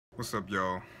What's up,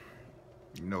 y'all?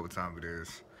 You know what time it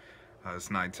is.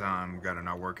 It's nighttime. Got in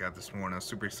our workout this morning. I was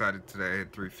super excited today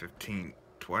at 3:15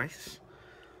 twice.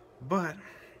 But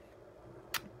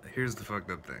here's the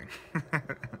fucked up thing.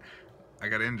 I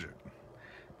got injured.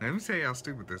 Now, let me tell you how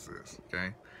stupid this is,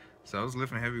 okay? So I was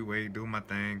lifting heavy weight, doing my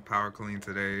thing, power clean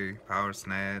today, power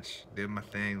snatch, did my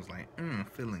thing, was like,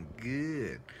 feeling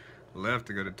good. Left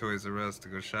to go to Toys R Us to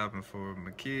go shopping for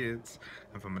my kids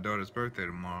and for my daughter's birthday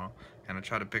tomorrow. And I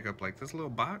tried to pick up like this little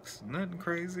box, nothing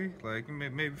crazy, like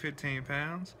maybe 15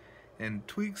 pounds, and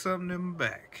tweak something in my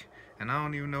back. And I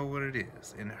don't even know what it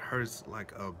is. And it hurts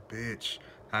like a bitch.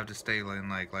 I have to stay in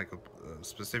like a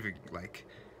specific like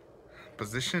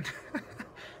position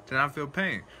to not feel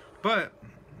pain. But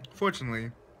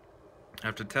fortunately,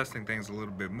 after testing things a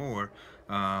little bit more,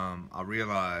 I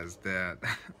realized that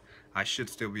I should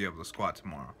still be able to squat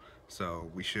tomorrow. So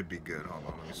we should be good. Hold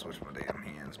on, let me switch my damn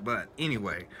hands. But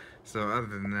anyway, so other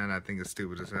than that, I think it's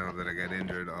stupid as hell that I got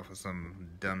injured off of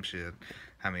some dumb shit.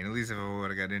 I mean, at least if I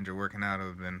would have got injured working out, I would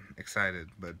have been excited.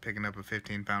 But picking up a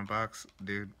 15-pound box,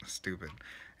 dude, stupid.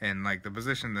 And like the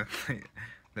position that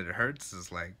that it hurts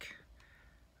is like,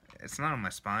 it's not on my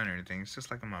spine or anything. It's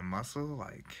just like on my muscle,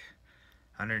 like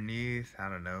underneath. I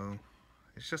don't know.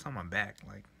 It's just on my back,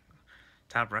 like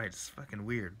top right. It's fucking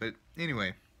weird. But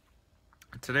anyway,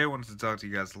 today I wanted to talk to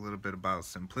you guys a little bit about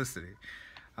simplicity.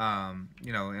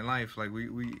 You know, in life, like we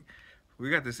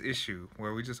got this issue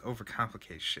where we just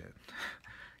overcomplicate shit.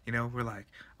 You know, we're like,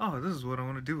 oh, this is what I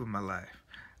want to do with my life,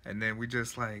 and then we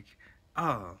just like,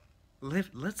 oh,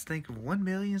 let's think of 1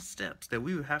 million steps that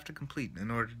we would have to complete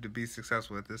in order to be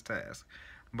successful at this task.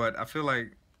 But I feel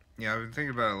like, yeah, I've been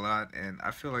thinking about it a lot, and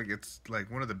I feel like it's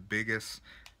like one of the biggest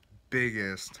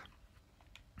hindrances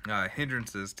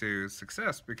to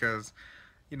success, because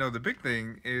you know the big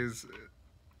thing is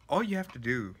all you have to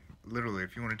do, literally,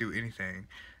 if you want to do anything,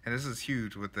 and this is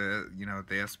huge with the, you know,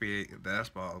 the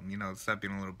SBALB, you know, stop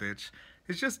being a little bitch,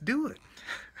 is just do it.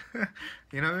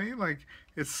 You know what I mean? Like,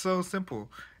 it's so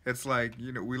simple. It's like,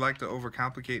 you know, we like to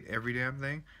overcomplicate every damn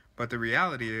thing, but the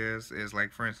reality is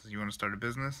like, for instance, you want to start a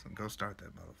business, go start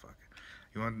that motherfucker.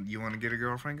 You want to get a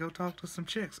girlfriend, go talk to some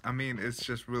chicks. I mean, it's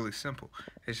just really simple.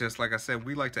 It's just, like I said,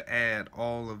 we like to add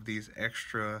all of these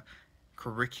extra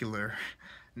curricular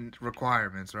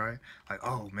requirements, right? Like,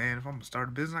 oh man, if I'm gonna start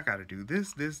a business, I gotta do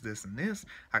this, and this.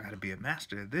 I gotta be a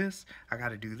master of this. I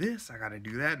gotta do this. I gotta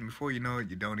do that. And before you know it,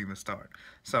 you don't even start.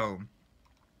 So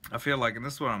I feel like, and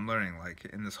this is what I'm learning, like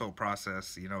in this whole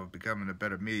process, you know, becoming a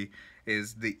better me,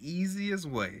 is the easiest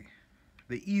way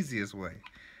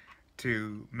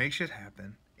to make shit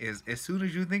happen is, as soon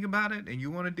as you think about it and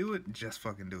you want to do it, just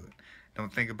fucking do it.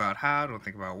 Don't think about how, don't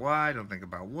think about why, don't think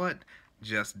about what,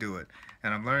 just do it.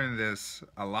 And I'm learning this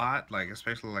a lot, like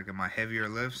especially like in my heavier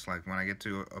lifts, like when I get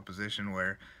to a position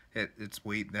where it's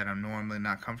weight that I'm normally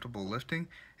not comfortable lifting,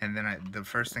 and then the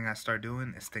first thing I start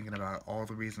doing is thinking about all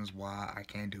the reasons why I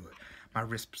can't do it. My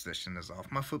wrist position is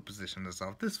off, my foot position is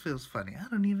off, this feels funny, I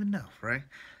don't even know, right?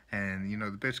 And you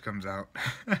know, the bitch comes out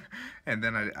and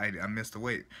then I miss the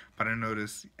weight. But I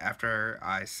notice after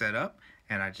I set up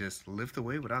and I just lift the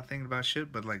weight without thinking about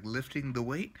shit, but like lifting the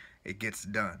weight, it gets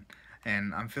done.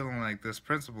 And I'm feeling like this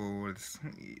principle, this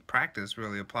practice,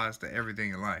 really applies to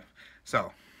everything in life.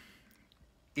 So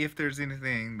if there's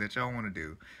anything that y'all want to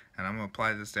do, and I'm going to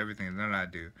apply this to everything that I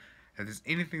do, if there's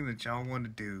anything that y'all want to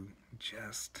do,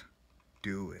 just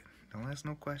do it. Don't ask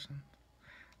no questions.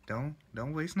 Don't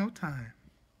waste no time.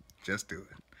 Just do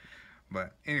it.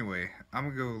 But anyway, I'm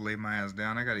going to go lay my ass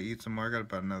down. I got to eat some more. I got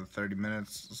about another 30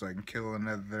 minutes so I can kill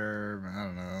another, I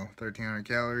don't know, 1,300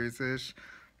 calories-ish.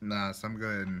 Nah, so I'm going to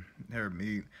go ahead and have me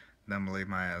eat. Then I'm going to lay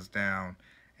my ass down.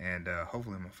 And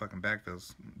hopefully my fucking back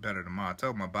feels better tomorrow. I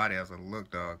told my body, I was like, look,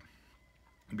 dog,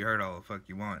 you heard all the fuck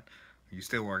you want. You're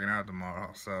still working out tomorrow,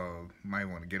 so you might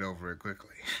want to get over it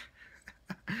quickly.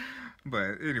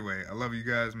 But anyway, I love you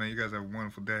guys, man. You guys have a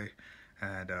wonderful day.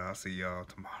 And I'll see y'all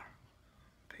tomorrow.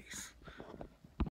 Peace.